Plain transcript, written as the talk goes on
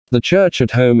The church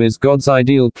at home is God's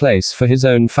ideal place for his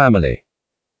own family.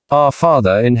 Our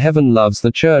Father in heaven loves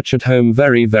the church at home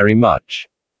very, very much.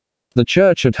 The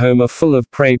church at home are full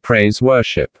of praise,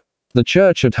 worship. The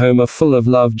church at home are full of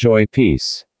love, joy,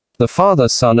 peace. The Father,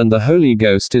 Son, and the Holy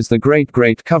Ghost is the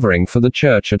great covering for the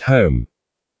church at home.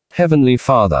 Heavenly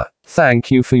Father, thank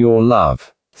you for your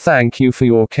love. Thank you for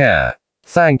your care.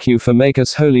 Thank you for make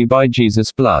us holy by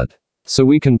Jesus' blood, so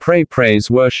we can pray,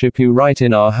 praise, worship you right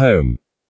in our home.